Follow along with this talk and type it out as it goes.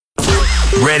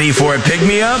Ready for a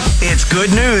pick-me-up? It's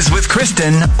Good News with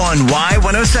Kristen on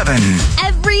Y107.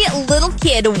 Every little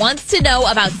kid wants to know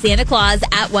about Santa Claus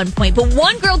at one point, but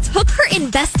one girl took her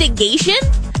investigation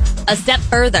a step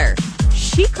further.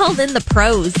 She called in the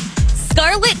pros.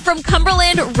 Scarlett from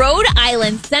Cumberland, Rhode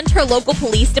Island, sent her local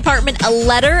police department a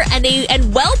letter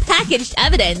and well-packaged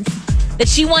evidence that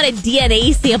she wanted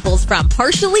DNA samples from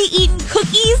partially eaten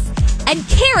cookies and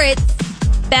carrots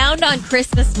found on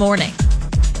Christmas morning.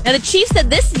 Now, the chief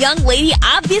said this young lady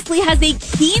obviously has a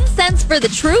keen sense for the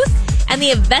truth and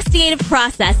the investigative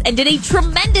process and did a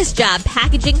tremendous job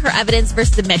packaging her evidence for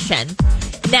submission.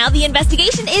 Now, the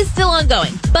investigation is still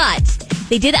ongoing, but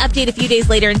they did update a few days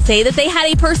later and say that they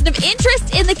had a person of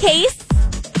interest in the case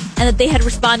and that they had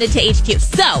responded to HQ.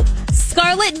 So,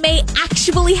 Scarlett may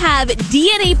actually have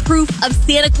DNA proof of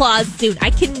Santa Claus soon. I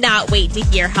cannot wait to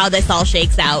hear how this all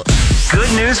shakes out. Good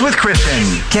News with Kristen.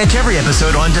 Catch every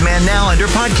episode on demand now under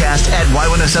podcast at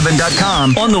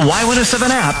Y107.com, on the Y107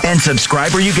 app, and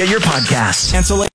subscribe where you get your podcasts.